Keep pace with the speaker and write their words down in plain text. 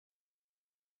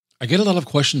I get a lot of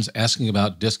questions asking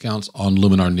about discounts on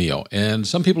Luminar Neo. And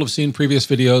some people have seen previous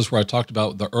videos where I talked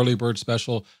about the early bird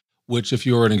special, which if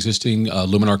you're an existing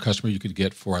Luminar customer, you could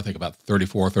get for, I think, about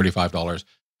 $34, $35.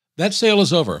 That sale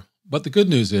is over. But the good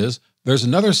news is there's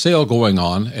another sale going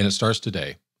on, and it starts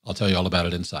today. I'll tell you all about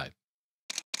it inside.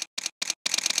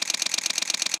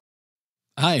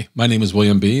 Hi, my name is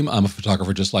William Beem. I'm a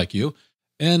photographer just like you.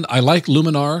 And I like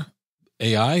Luminar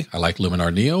AI. I like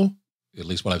Luminar Neo, at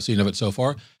least what I've seen of it so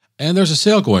far. And there's a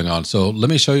sale going on. So let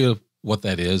me show you what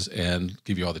that is and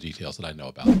give you all the details that I know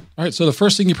about. All right, so the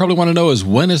first thing you probably want to know is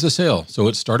when is the sale? So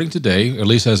it's starting today, or at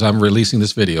least as I'm releasing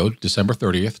this video, December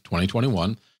 30th,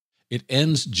 2021. It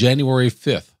ends January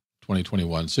 5th,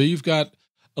 2021. So you've got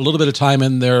a little bit of time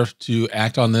in there to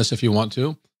act on this if you want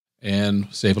to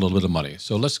and save a little bit of money.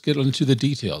 So let's get into the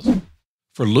details.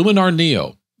 For Luminar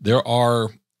Neo, there are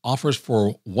offers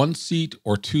for 1-seat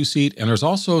or 2-seat, and there's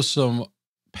also some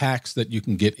packs that you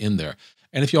can get in there.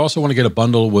 And if you also want to get a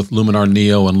bundle with Luminar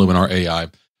Neo and Luminar AI,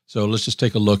 so let's just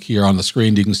take a look here on the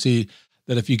screen. You can see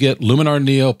that if you get Luminar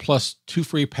Neo plus 2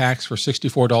 free packs for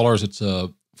 $64, it's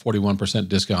a 41%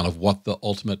 discount of what the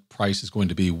ultimate price is going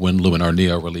to be when Luminar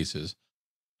Neo releases.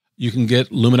 You can get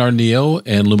Luminar Neo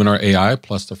and Luminar AI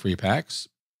plus the free packs,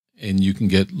 and you can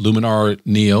get Luminar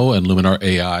Neo and Luminar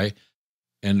AI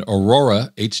and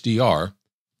Aurora HDR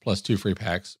plus 2 free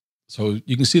packs. So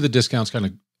you can see the discounts kind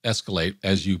of escalate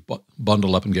as you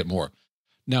bundle up and get more.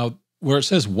 Now, where it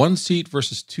says 1 seat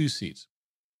versus 2 seats,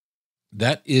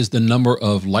 that is the number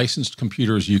of licensed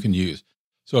computers you can use.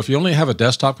 So if you only have a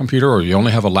desktop computer or you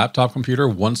only have a laptop computer,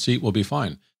 1 seat will be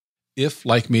fine. If,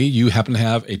 like me, you happen to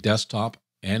have a desktop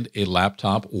and a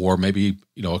laptop, or maybe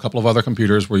a couple of other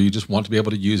computers where you just want to be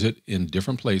able to use it in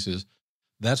different places,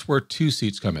 that's where 2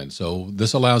 seats come in. So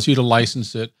this allows you to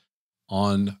license it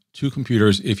on 2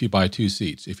 computers if you buy 2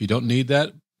 seats. If you don't need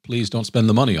that, please don't spend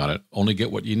the money on it. Only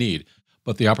get what you need.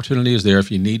 But the opportunity is there if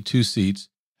you need 2 seats,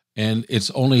 and it's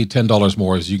only $10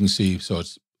 more, as you can see. So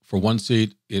it's for 1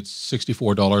 seat, it's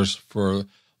 $64 for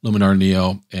Luminar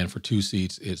Neo, and for 2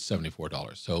 seats, it's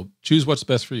 $74. So choose what's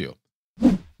best for you.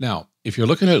 Now, if you're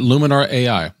looking at Luminar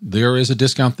AI, there is a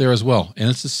discount there as well, and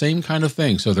it's the same kind of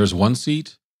thing. So there's 1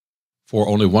 seat for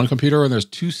only 1 computer, and there's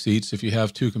 2 seats if you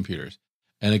have 2 computers.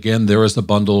 And again, there is the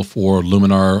bundle for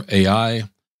Luminar AI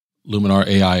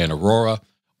and Aurora,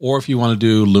 or if you want to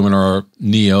do Luminar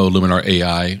Neo, Luminar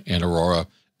AI, and Aurora,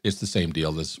 it's the same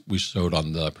deal as we showed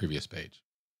on the previous page.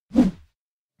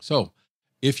 So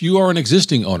if you are an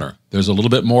existing owner, there's a little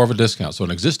bit more of a discount. So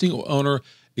an existing owner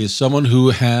is someone who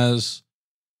has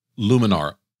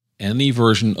Luminar, any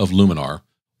version of Luminar,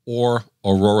 or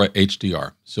Aurora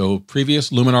HDR. So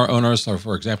previous Luminar owners, or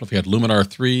for example, if you had Luminar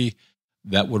 3,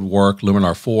 that would work.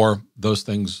 Luminar 4, those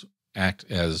things act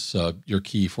as your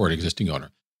key for an existing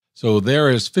owner. So there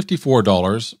is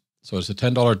 $54. So it's a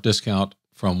 $10 discount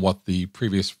from what the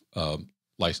previous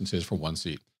license is for 1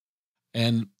 seat.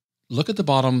 And look at the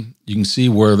bottom. You can see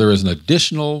where there is an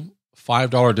additional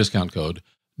 $5 discount code,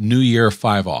 New Year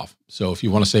 5 off. So if you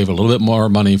want to save a little bit more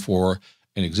money for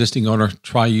an existing owner,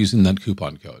 try using that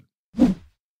coupon code.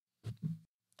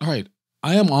 All right.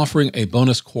 I am offering a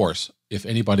bonus course if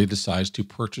anybody decides to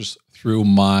purchase through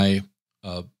my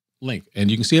link. And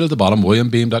you can see it at the bottom,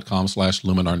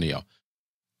 williambeem.com/Luminar Neo.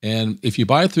 And if you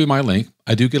buy it through my link,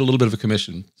 I do get a little bit of a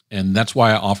commission, and that's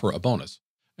why I offer a bonus.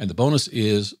 And the bonus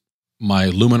is my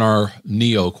Luminar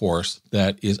Neo course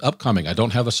that is upcoming. I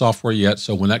don't have the software yet,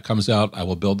 so when that comes out, I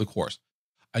will build the course.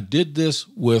 I did this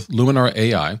with Luminar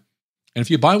AI, and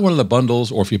if you buy one of the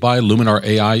bundles, or if you buy Luminar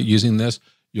AI using this,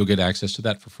 you'll get access to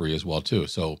that for free as well too.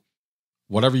 So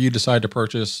whatever you decide to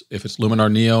purchase, if it's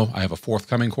Luminar Neo, I have a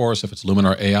forthcoming course. If it's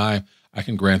Luminar AI, I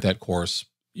can grant that course,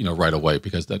 right away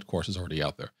because that course is already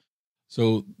out there.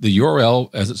 So the URL,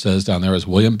 as it says down there, is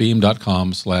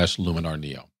williambeem.com/Luminar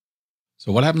Neo.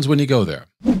 So what happens when you go there?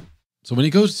 So when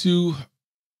you go to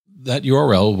that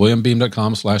URL,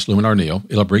 williambeem.com/Luminar Neo,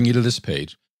 it'll bring you to this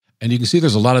page. And you can see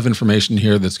there's a lot of information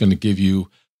here that's going to give you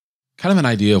kind of an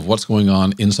idea of what's going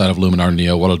on inside of Luminar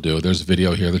Neo, what it'll do. There's a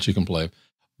video here that you can play.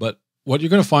 But what you're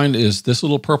going to find is this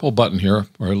little purple button here,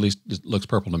 or at least it looks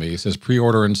purple to me. It says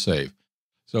pre-order and save.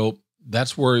 So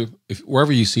that's where,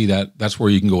 wherever you see that, that's where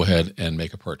you can go ahead and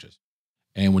make a purchase.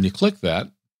 And when you click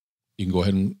that, you can go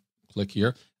ahead and click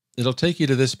here. It'll take you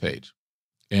to this page.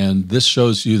 And this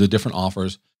shows you the different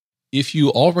offers. If you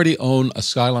already own a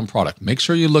Skylum product, make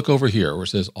sure you look over here where it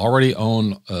says already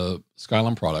own a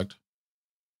Skylum product,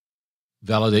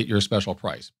 validate your special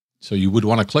price. So you would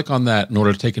want to click on that in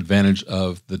order to take advantage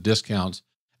of the discounts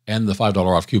and the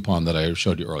 $5 off coupon that I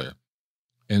showed you earlier.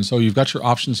 And so you've got your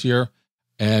options here,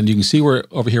 and you can see where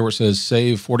over here where it says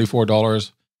save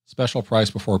 $44, special price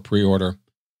before pre-order.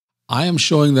 I am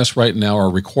showing this right now, or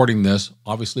recording this,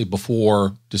 obviously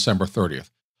before December 30th.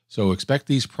 So expect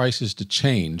these prices to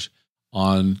change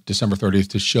on December 30th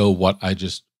to show what I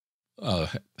just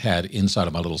had inside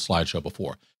of my little slideshow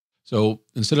before. So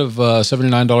instead of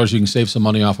 $79, you can save some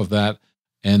money off of that.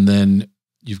 And then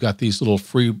you've got these little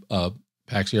free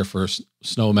packs here for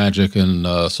Snow Magic and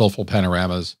Soulful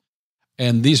Panoramas.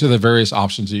 And these are the various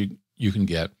options you can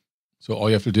get. So all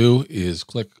you have to do is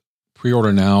click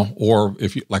pre-order now, or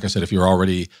if you, like I said, if you're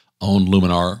already own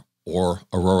Luminar or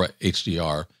Aurora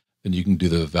HDR, then you can do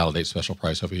the validate special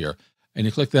price over here. And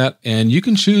you click that, and you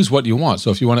can choose what you want.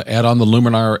 So if you want to add on the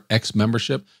Luminar X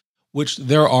membership, which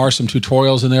there are some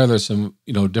tutorials in there, there's some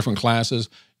different classes.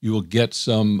 You will get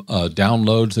some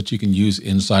downloads that you can use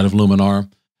inside of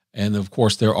Luminar. And of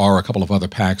course, there are a couple of other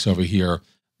packs over here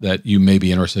that you may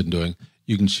be interested in doing.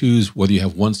 You can choose whether you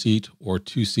have 1 seat or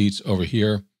 2 seats over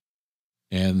here.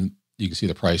 And you can see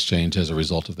the price change as a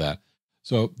result of that.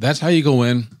 So that's how you go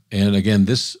in. And again,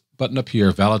 this button up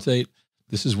here, validate,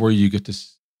 this is where you get to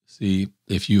see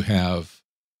if you have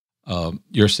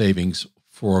your savings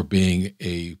for being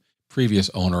a previous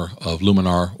owner of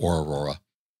Luminar or Aurora.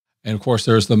 And of course,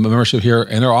 there's the membership here,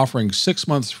 and they're offering 6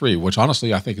 months free, which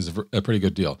honestly I think is a pretty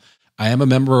good deal. I am a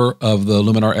member of the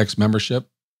Luminar X membership,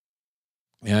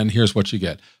 and here's what you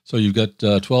get. So you've got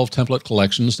 12 template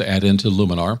collections to add into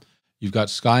Luminar. You've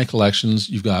got Sky collections.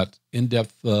 You've got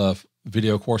in-depth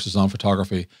video courses on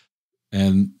photography,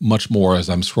 and much more. As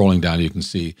I'm scrolling down, you can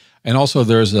see. And also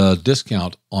there's a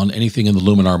discount on anything in the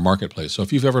Luminar marketplace. So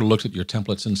if you've ever looked at your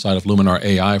templates inside of Luminar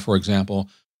AI, for example,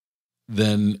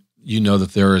 then you know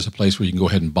that there is a place where you can go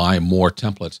ahead and buy more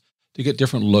templates to get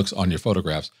different looks on your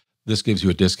photographs. This gives you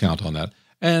a discount on that.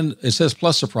 And it says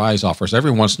plus surprise offers.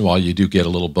 Every once in a while, you do get a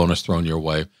little bonus thrown your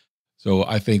way. So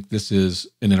I think this is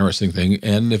an interesting thing.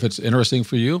 And if it's interesting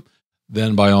for you,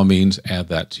 then by all means, add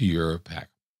that to your pack.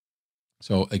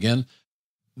 So again,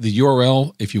 the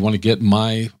URL, if you want to get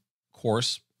my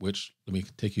course, which let me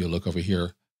take you a look over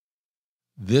here.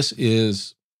 This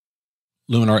is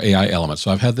Luminar AI Elements.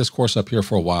 So I've had this course up here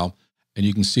for a while, and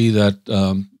you can see that,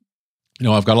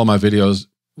 I've got all my videos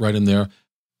right in there.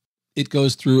 It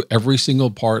goes through every single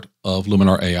part of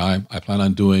Luminar AI. I plan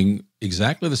on doing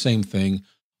exactly the same thing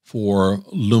for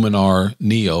Luminar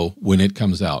Neo when it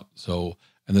comes out. So,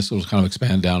 and this will kind of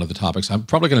expand down to the topics. I'm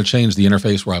probably going to change the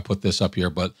interface where I put this up here,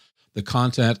 but the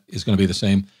content is going to be the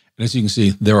same. And as you can see,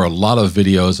 there are a lot of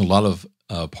videos, a lot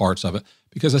of parts of it,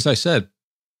 because as I said,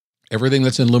 everything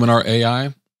that's in Luminar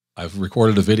AI, I've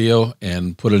recorded a video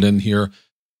and put it in here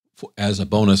as a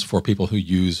bonus for people who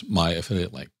use my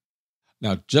affiliate link.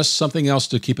 Now, just something else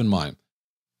to keep in mind.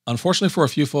 Unfortunately for a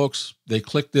few folks, they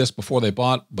clicked this before they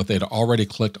bought, but they'd already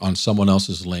clicked on someone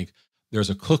else's link. There's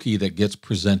a cookie that gets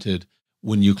presented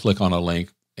when you click on a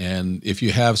link. And if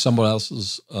you have someone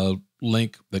else's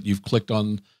link that you've clicked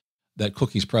on, that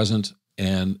cookie's present,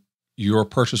 and your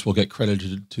purchase will get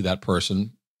credited to that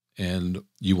person, and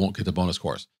you won't get the bonus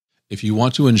course. If you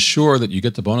want to ensure that you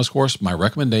get the bonus course, my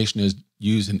recommendation is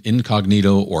use an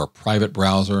incognito or a private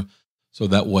browser. So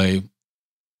that way,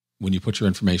 when you put your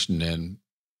information in,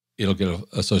 it'll get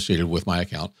associated with my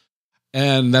account.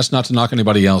 And that's not to knock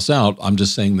anybody else out. I'm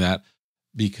just saying that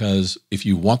because if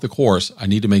you want the course, I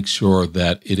need to make sure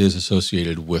that it is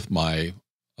associated with my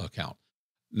account.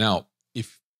 Now,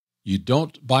 if you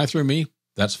don't buy through me,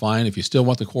 that's fine. If you still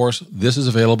want the course, this is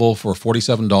available for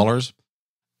 $47.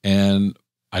 And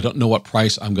I don't know what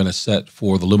price I'm going to set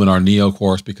for the Luminar Neo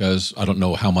course because I don't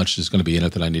know how much is going to be in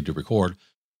it that I need to record.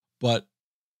 But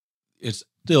it's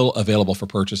still available for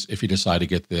purchase if you decide to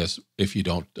get this, if you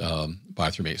don't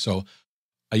buy through me. So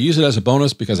I use it as a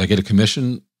bonus because I get a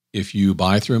commission if you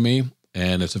buy through me,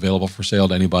 and it's available for sale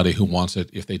to anybody who wants it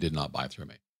if they did not buy through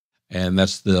me. And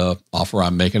that's the offer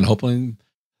I'm making, hoping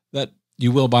that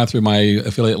you will buy through my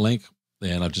affiliate link.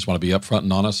 And I just want to be upfront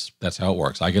and honest. That's how it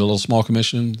works. I get a little small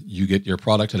commission. You get your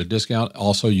product at a discount.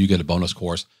 Also, you get a bonus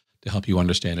course to help you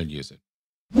understand and use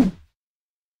it.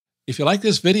 If you like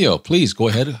this video, please go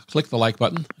ahead, click the like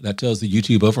button. That tells the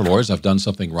YouTube overlords I've done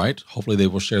something right. Hopefully they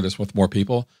will share this with more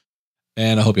people.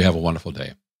 And I hope you have a wonderful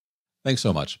day. Thanks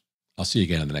so much. I'll see you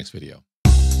again in the next video.